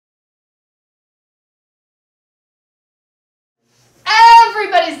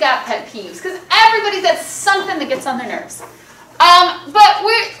everybody's got pet peeves, because everybody's got something that gets on their nerves. But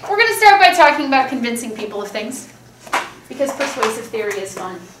we're going to start by talking about convincing people of things, because persuasive theory is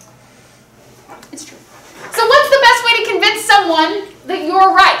fun. It's true. So what's the best way to convince someone that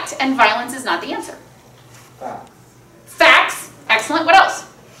you're right and violence is not the answer? Facts. Facts. Excellent. What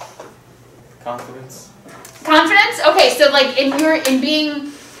else? Confidence. Confidence? Okay, so like in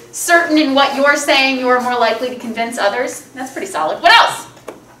being certain in what you're saying, you're more likely to convince others. That's pretty solid. What else?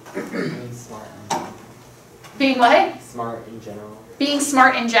 Being smart. Being what? Smart in general. Being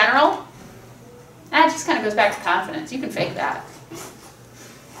smart in general? That just kind of goes back to confidence. You can fake that.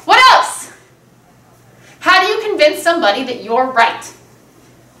 What else? How do you convince somebody that you're right?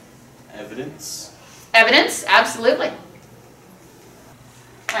 Evidence. Evidence? Absolutely. All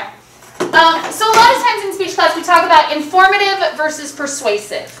right. So a lot of times in speech class we talk about informative versus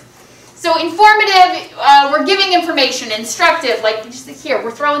persuasive. So informative, we're giving information, instructive, like just here,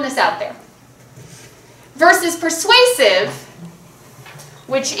 we're throwing this out there. Versus persuasive,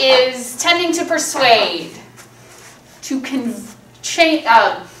 which is tending to persuade, to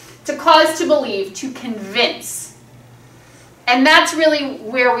cause to believe, to convince. And that's really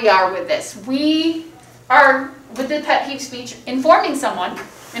where we are with this. We are, with the pet peeve speech, informing someone,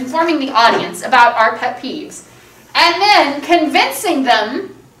 informing the audience about our pet peeves, and then convincing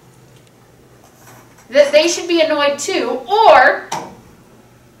them that they should be annoyed too, or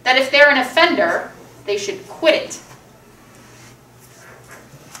that if they're an offender, they should quit it.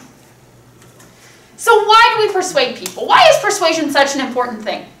 So why do we persuade people? Why is persuasion such an important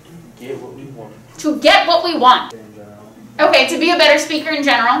thing? Get what we want. To get what we want. In general. Okay, to be a better speaker in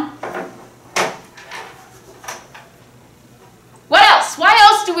general. What else? Why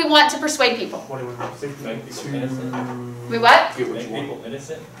else do we want to persuade people? What do we want to Make people innocent. We what? Get what Make you want. people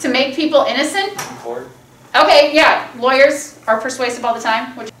innocent To make people innocent? in court. Okay, yeah, lawyers are persuasive all the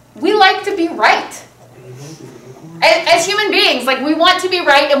time. We like to be right. As human beings, like we want to be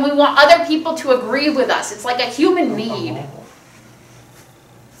right and we want other people to agree with us. It's like a human need.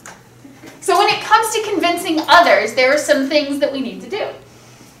 So when it comes to convincing others, there are some things that we need to do.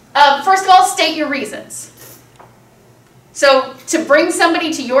 First of all, state your reasons. So to bring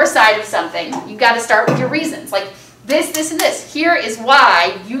somebody to your side of something, you've got to start with your reasons. Like this, this, and this. Here is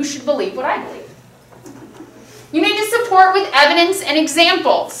why you should believe what I believe. You need to support with evidence and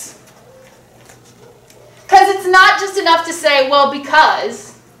examples. Because it's not just enough to say, well,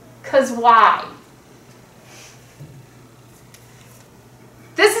 because why?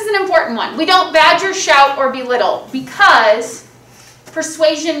 This is an important one. We don't badger, shout, or belittle, because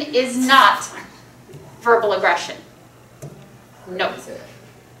persuasion is not verbal aggression. No. And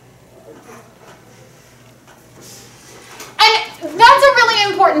that's a really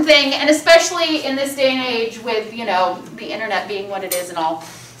important thing, and especially in this day and age with, you know, the internet being what it is and all.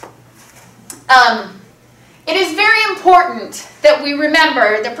 It is very important that we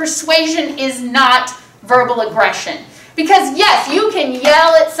remember that persuasion is not verbal aggression. Because yes, you can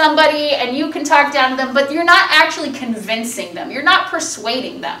yell at somebody and you can talk down to them, but you're not actually convincing them. You're not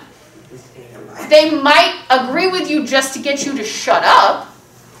persuading them. They might agree with you just to get you to shut up,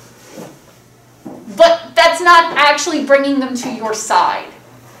 but that's not actually bringing them to your side.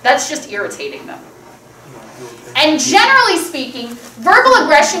 That's just irritating them. And generally speaking, verbal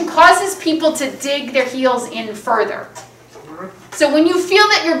aggression causes people to dig their heels in further. So when you feel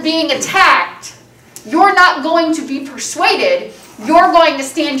that you're being attacked, you're not going to be persuaded. You're going to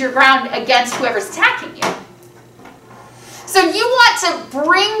stand your ground against whoever's attacking you. So you want to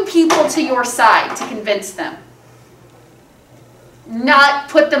bring people to your side to convince them, not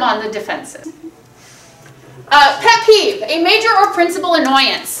put them on the defensive. Pet peeve, a major or principal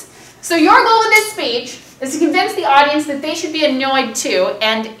annoyance. So your goal with this speech is to convince the audience that they should be annoyed too,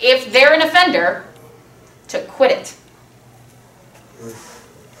 and if they're an offender, to quit it.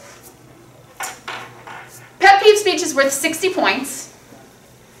 Pet peeve speech is worth 60 points.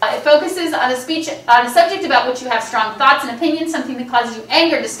 It focuses on a subject about which you have strong thoughts and opinions, something that causes you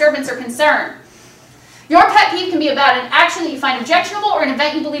anger, disturbance, or concern. Your pet peeve can be about an action that you find objectionable or an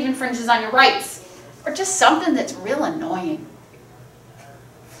event you believe infringes on your rights, or just something that's real annoying.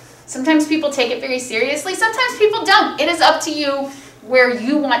 Sometimes people take it very seriously, sometimes people don't. It is up to you where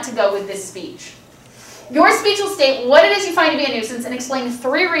you want to go with this speech. Your speech will state what it is you find to be a nuisance and explain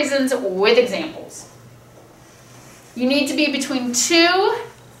 3 reasons with examples. You need to be between 2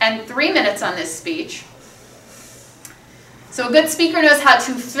 and 3 minutes on this speech. So a good speaker knows how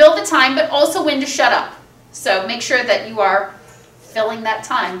to fill the time, but also when to shut up. So make sure that you are filling that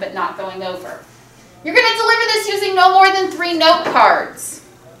time, but not going over. You're going to deliver this using no more than 3 note cards.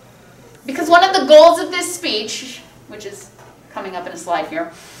 Because one of the goals of this speech, which is coming up in a slide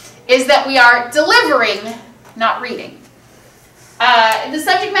here, is that we are delivering, not reading. The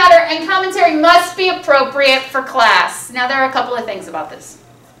subject matter and commentary must be appropriate for class. Now, there are a couple of things about this.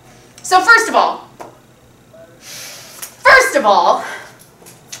 So first of all,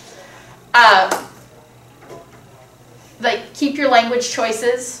 like, keep your language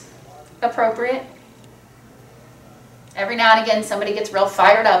choices appropriate. Every now and again, somebody gets real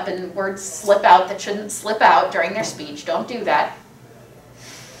fired up and words slip out that shouldn't slip out during their speech. Don't do that.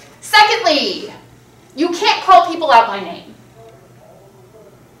 Secondly, you can't call people out by name.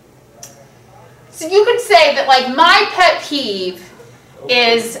 So you could say that, like, my pet peeve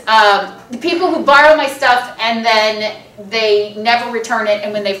is the people who borrow my stuff and then they never return it,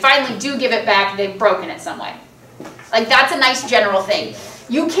 and when they finally do give it back, they've broken it some way. Like, that's a nice general thing.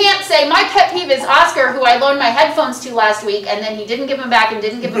 You can't say, my pet peeve is Oscar, who I loaned my headphones to last week, and then he didn't give them back and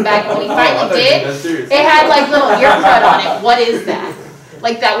didn't give them back, and when he finally did, it had, like, little ear crud on it. What is that?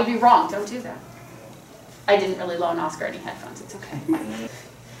 Like, that would be wrong. Don't do that. I didn't really loan Oscar any headphones. It's okay.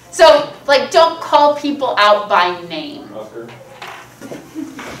 So, like, don't call people out by name. Oscar.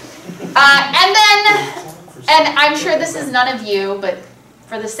 And I'm sure this is none of you, but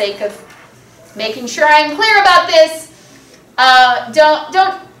for the sake of making sure I'm clear about this,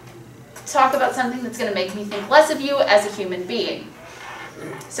 don't talk about something that's going to make me think less of you as a human being.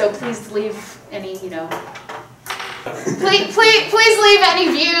 So please leave any, please leave any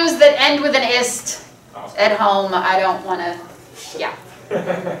views that end with an ist at home. I don't want to, yeah.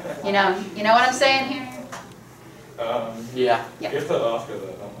 You know what I'm saying here? Yeah. Give the Oscar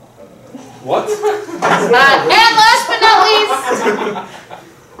that. What? And last but not least,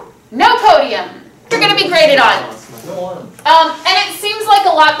 no podium. You're going to be graded on. And it seems like a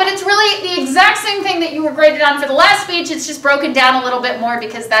lot, but it's really the exact same thing that you were graded on for the last speech. It's just broken down a little bit more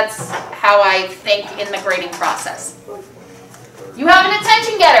because that's how I think in the grading process. You have an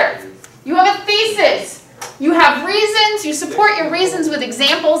attention getter. You have a thesis. You have reasons. You support your reasons with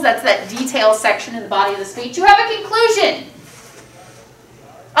examples. That's that detail section in the body of the speech. You have a conclusion.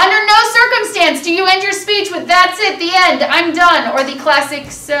 Under no circumstance do you end your speech with, that's it, the end, I'm done, or the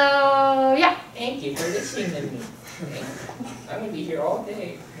classic, so, yeah. Thank you for listening to me. I'm going to be here all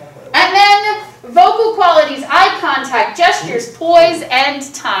day. And then vocal qualities, eye contact, gestures, poise, and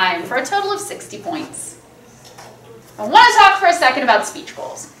time, for a total of 60 points. I want to talk for a second about speech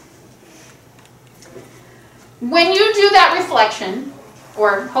goals. When you do that reflection,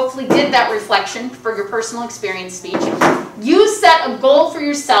 or hopefully did that reflection for your personal experience speech, you set a goal for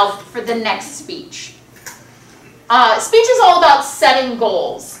yourself for the next speech. Speech is all about setting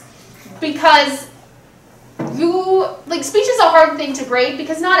goals, because speech is a hard thing to grade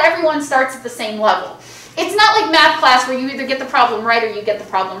because not everyone starts at the same level. It's not like math class where you either get the problem right or you get the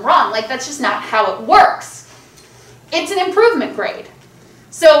problem wrong. Like, that's just not how it works. It's an improvement grade.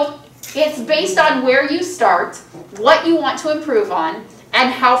 So it's based on where you start, what you want to improve on, and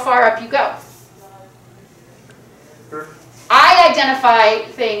how far up you go. I identify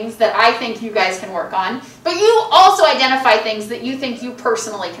things that I think you guys can work on, but you also identify things that you think you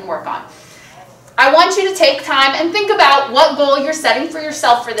personally can work on. I want you to take time and think about what goal you're setting for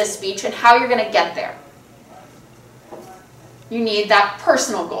yourself for this speech and how you're going to get there. You need that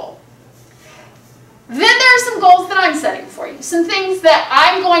personal goal. Then there are some goals that I'm setting for you, some things that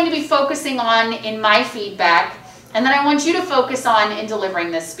I'm going to be focusing on in my feedback, and then I want you to focus on in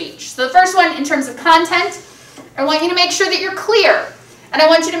delivering this speech. So the first one, in terms of content, I want you to make sure that you're clear, and I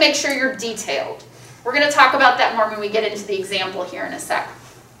want you to make sure you're detailed. We're going to talk about that more when we get into the example here in a sec.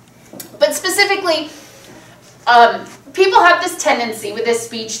 But specifically, people have this tendency with this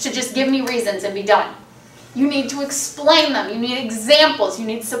speech to just give me reasons and be done. You need to explain them. You need examples. You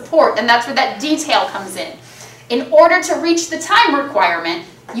need support, and that's where that detail comes in. In order to reach the time requirement,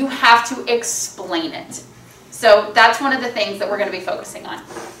 you have to explain it. So that's one of the things that we're going to be focusing on.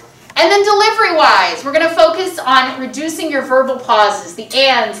 And then delivery-wise, we're going to focus on reducing your verbal pauses, the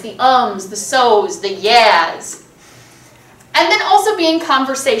ands, the ums, the so's, the yeahs. And then also being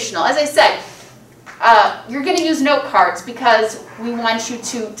conversational. As I said, you're going to use note cards because we want you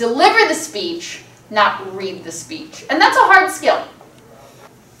to deliver the speech, not read the speech. And that's a hard skill.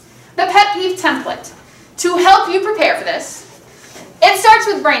 The pet peeve template. To help you prepare for this, it starts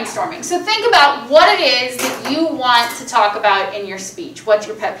with brainstorming. So think about what it is that you want to talk about in your speech, what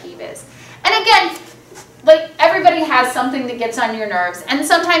your pet peeve is. And again, like, everybody has something that gets on your nerves, and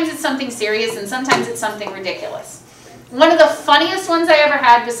sometimes it's something serious and sometimes it's something ridiculous. One of the funniest ones I ever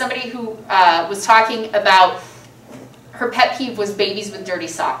had was somebody who was talking about her pet peeve was babies with dirty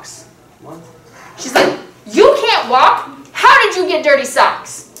socks. What? She's like, you can't walk? How did you get dirty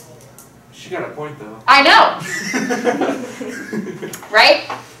socks? She got a point though. I know. Right?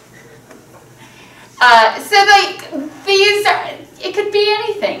 So these are, it could be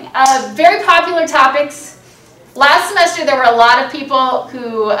anything. Very popular topics. Last semester there were a lot of people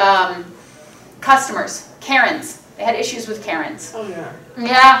who, customers, Karens. They had issues with Karens. Oh yeah.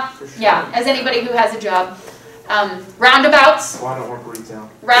 Yeah, For sure. yeah, as anybody who has a job. Roundabouts. Well, I don't work retail.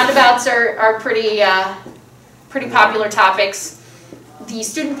 Roundabouts are pretty popular topics. The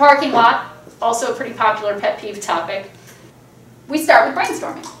student parking lot, also a pretty popular pet peeve topic. We start with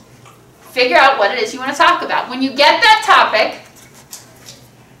brainstorming. Figure out what it is you want to talk about. When you get that topic,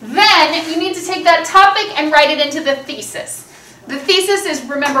 then you need to take that topic and write it into the thesis. The thesis is,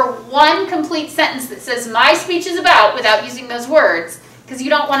 remember, one complete sentence that says my speech is about without using those words, because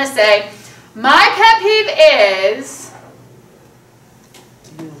you don't want to say, my pet peeve is...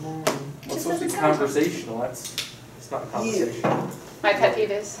 Well, it's supposed to be conversational. It's not conversation. My pet peeve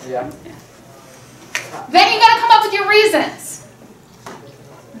is? Yeah. Then you got to come up with your reasons.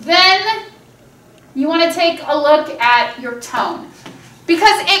 Then you want to take a look at your tone.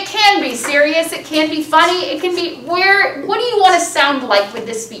 Because it can be serious, it can be funny, it can be what do you want to sound like with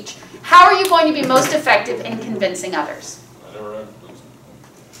this speech? How are you going to be most effective in convincing others? I never read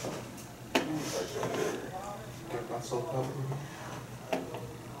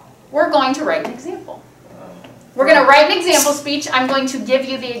We're going to write an example. We're going to write an example speech. I'm going to give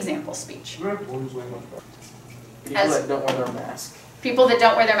you the example speech. People that don't wear their mask. People that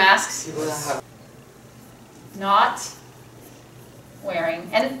don't wear their masks. People that have Not wearing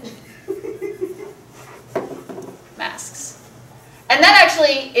masks. And that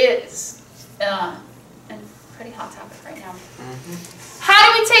actually is a pretty hot topic right now. How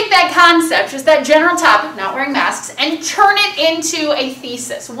do we take that concept, just that general topic, not wearing masks, and turn it into a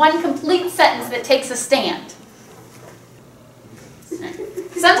thesis? One complete sentence that takes a stand.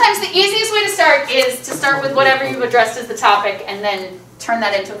 Sometimes the easiest way to start is to start with whatever you've addressed as the topic and then turn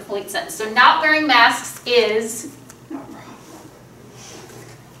that into a complete sentence. So not wearing masks is...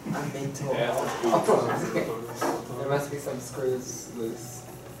 I'm mental. Yeah. There must be some screws loose.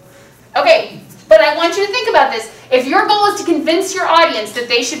 Okay, but I want you to think about this. If your goal is to convince your audience that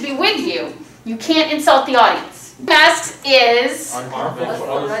they should be with you, you can't insult the audience. Masks is Harmful to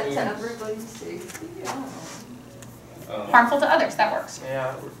others. everybody's safety. harmful to others. That works.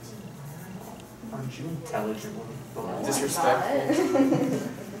 Yeah, it works. Aren't you intelligent? Disrespectful.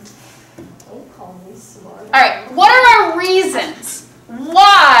 Don't call me smart. All right, what are our reasons?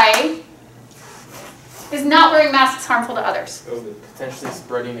 Why is not wearing masks harmful to others? COVID. Potentially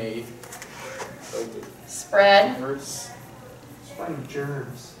spreading a Spread virus. Spreading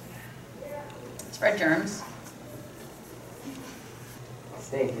germs. germs.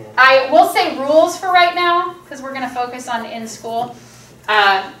 Stay here. I will say rules for right now, because we're going to focus on in school.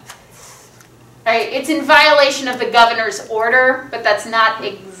 All right, it's in violation of the governor's order, but that's not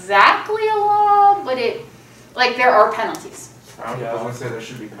exactly a law, but there are penalties. Yeah, I was going to say there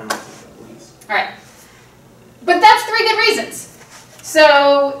should be penalties at least. All right, but that's 3 good reasons.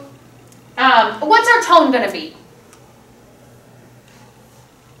 So, what's our tone going to be?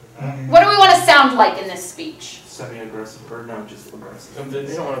 What do we want to sound like in this speech? Semi-aggressive, or no, just aggressive.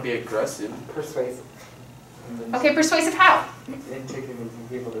 They don't want to be aggressive. Persuasive. Okay, persuasive how? And taking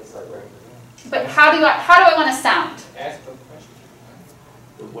people to start right. But how do I want to sound? Ask a question.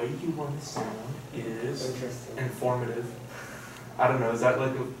 The way you want to sound is Interesting. informative. I don't know, is that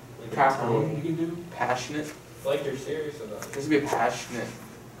like a tone you can do? Passionate. Like you're serious about it. Just be passionate.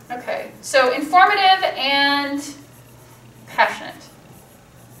 Okay, so informative and passionate.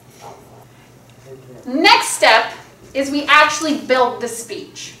 Next step is we actually build the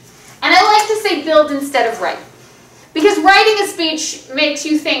speech. And I like to say build instead of write. Because writing a speech makes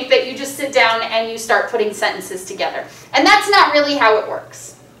you think that you just sit down and you start putting sentences together. And that's not really how it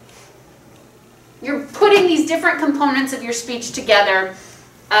works. You're putting these different components of your speech together.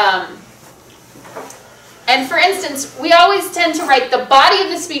 And for instance, we always tend to write the body of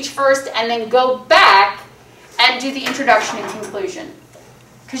the speech first and then go back and do the introduction and conclusion.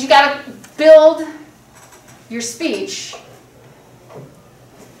 Because you got to build your speech.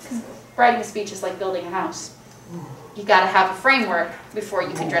 Because writing a speech is like building a house. You got to have a framework before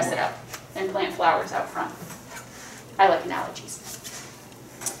you can dress it up and plant flowers out front. I like analogies.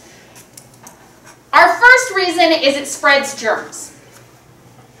 Our first reason is it spreads germs.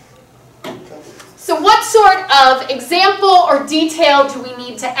 So what sort of example or detail do we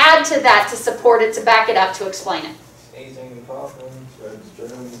need to add to that to support it, to back it up, to explain it? Sneezing and coughing spreads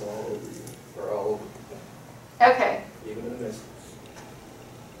germs all over you, or all over people, Okay. even in this.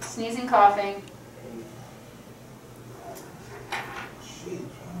 Sneezing, coughing.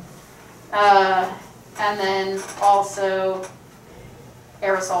 And then also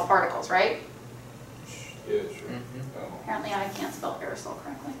aerosol particles, right? Yeah, sure. Apparently I can't spell aerosol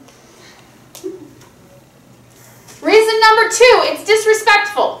correctly. Reason number 2, it's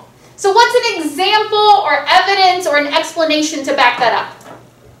disrespectful. So what's an example or evidence or an explanation to back that up?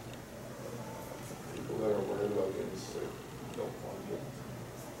 People that are worried about getting sick don't want to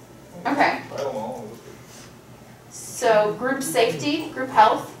get. Okay. I don't know. So group safety, group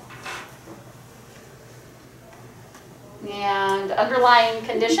health, and underlying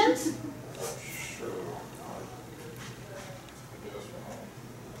conditions. Sure. I guess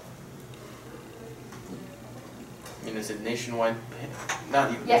I mean, is it nationwide,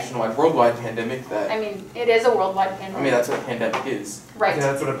 not even Yeah. nationwide, worldwide pandemic that, I mean, it is a worldwide I mean, pandemic. that's what a pandemic is. Right.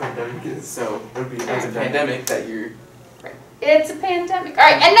 Yeah, that's what a pandemic is. So, It would be it's a pandemic that you're, It's a pandemic. All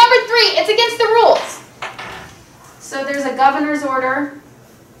right, and number 3, it's against the rules. So there's a governor's order.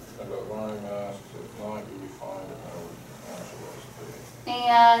 about wearing masks. If not, you'll be fined and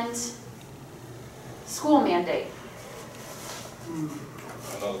penalty. And school mandate.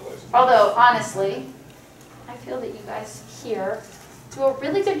 Another place. Although, honestly, I feel that you guys here do a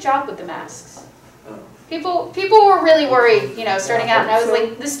really good job with the masks. People were really worried, you know, starting out, and I was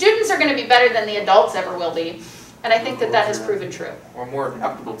like, the students are going to be better than the adults ever will be. And I think that that has proven true. or more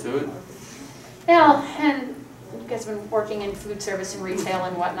adaptable to it. Now, and you guys have been working in food service and retail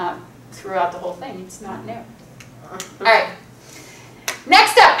and whatnot throughout the whole thing. It's not new. All right.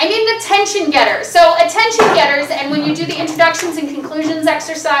 Next up, I need an attention getter. So attention getters, and when you do the introductions and conclusions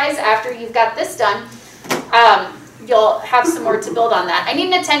exercise after you've got this done, you'll have some more to build on that. I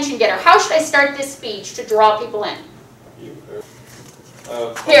need an attention getter. How should I start this speech to draw people in?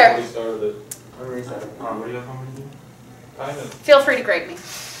 Here. We started it. What do you have on me? Kind of. Feel free to grade me.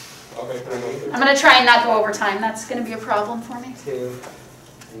 Okay, can I go through? I'm going to try and not go over time. That's going to be a problem for me. 2,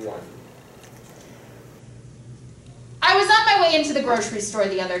 1. I was on my way into the grocery store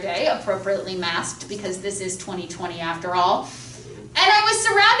the other day, appropriately masked because this is 2020 after all, and I was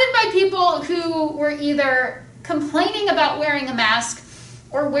surrounded by people who were either complaining about wearing a mask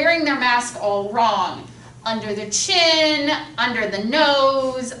or wearing their mask all wrong, under the chin, under the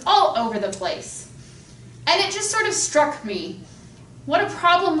nose, all over the place. And it just sort of struck me, what a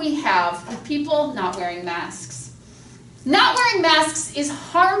problem we have with people not wearing masks. Not wearing masks is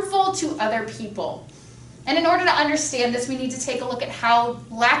harmful to other people. And in order to understand this, we need to take a look at how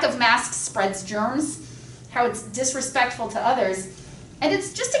lack of masks spreads germs, how it's disrespectful to others, and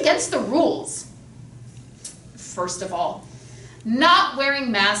it's just against the rules. First of all, not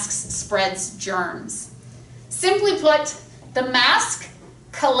wearing masks spreads germs. Simply put, the mask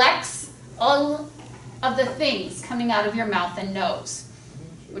collects all of the things coming out of your mouth and nose,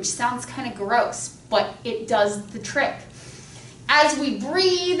 which sounds kind of gross, but it does the trick. As we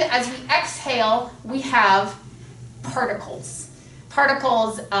breathe, as we exhale, we have particles.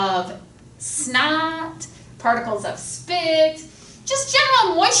 Particles of snot, particles of spit, just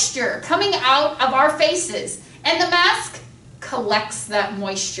general moisture coming out of our faces. And the mask collects that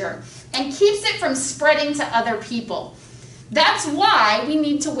moisture and keeps it from spreading to other people. That's why we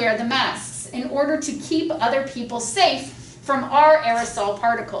need to wear the masks, in order to keep other people safe from our aerosol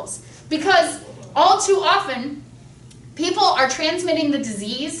particles. Because all too often, people are transmitting the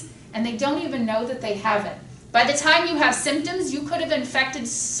disease and they don't even know that they have it. By the time you have symptoms, you could have infected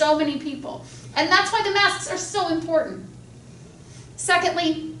so many people. And that's why the masks are so important.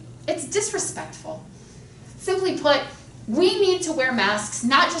 Secondly, it's disrespectful. Simply put, we need to wear masks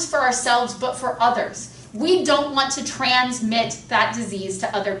not just for ourselves, but for others. We don't want to transmit that disease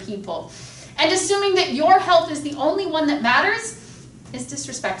to other people. And assuming that your health is the only one that matters is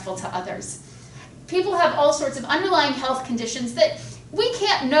disrespectful to others. People have all sorts of underlying health conditions that we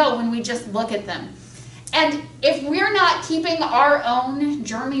can't know when we just look at them. And if we're not keeping our own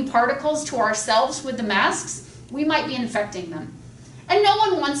germy particles to ourselves with the masks, we might be infecting them. And no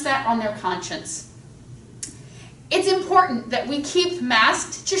one wants that on their conscience. It's important that we keep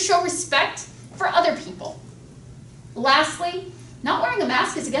masked to show respect for other people. Lastly, not wearing a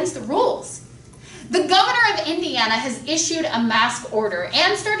mask is against the rules. The governor of Indiana has issued a mask order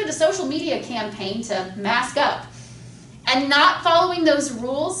and started a social media campaign to mask up. And not following those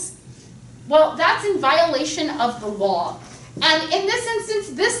rules, well, that's in violation of the law. And in this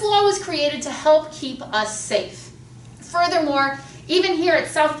instance, this law was created to help keep us safe. Furthermore, even here at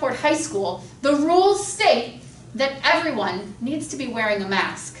Southport High School, the rules state that everyone needs to be wearing a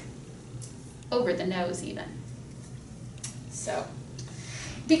mask, over the nose even. So,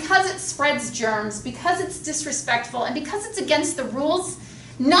 because it spreads germs, because it's disrespectful, and because it's against the rules,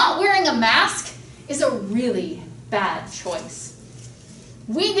 not wearing a mask is a really bad choice.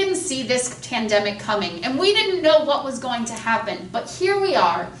 We didn't see this pandemic coming, and we didn't know what was going to happen, but here we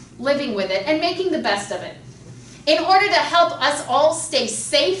are, living with it and making the best of it. In order to help us all stay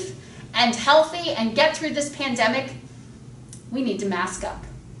safe and healthy and get through this pandemic, we need to mask up.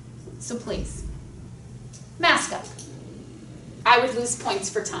 So please, mask up. I would lose points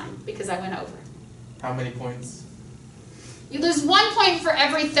for time because I went over. How many points? You lose 1 point for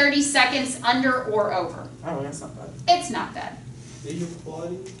every 30 seconds under or over. Oh, that's not bad. It's not bad. Video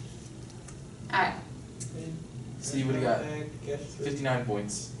quality? Alright. So you would have got 59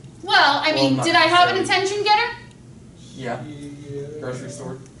 points. Well, I mean, not did I have an necessarily. attention getter? Yeah. Grocery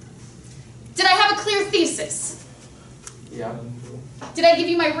store. Did I have a clear thesis? Yeah. Did I give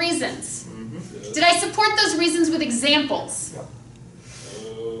you my reasons? Mm-hmm. Did I support those reasons with examples?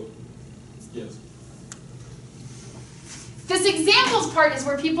 Yes. This examples part is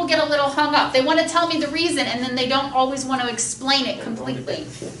where people get a little hung up. They want to tell me the reason and then they don't always want to explain it completely.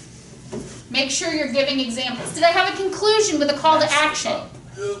 Make sure you're giving examples. Did I have a conclusion with a call to action?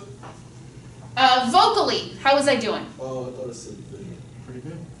 Vocally, how was I doing? Oh, I thought it said video. Pretty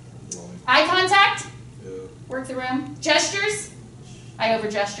good. Eye contact? Yeah. Work the room. Gestures? I over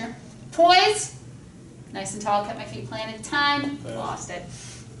gesture. Poise? Nice and tall, kept my feet planted. Time? Lost it.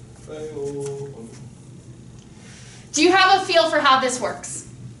 Fail. Do you have a feel for how this works?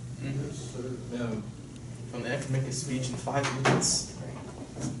 Yes, sir. Yeah. From the to make a speech in 5 minutes.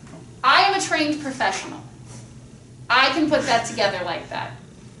 I am a trained professional. I can put that together like that.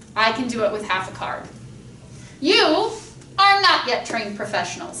 I can do it with half a card. You are not yet trained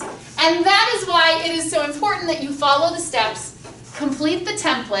professionals. And that is why it is so important that you follow the steps, complete the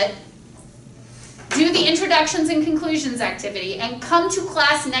template, do the introductions and conclusions activity, and come to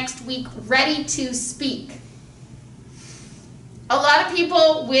class next week ready to speak. A lot of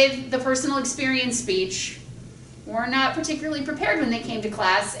people with the personal experience speech were not particularly prepared when they came to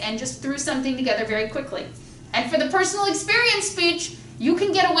class and just threw something together very quickly. And for the personal experience speech, you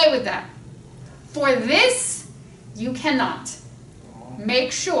can get away with that. For this, you cannot.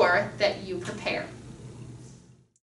 Make sure that you prepare.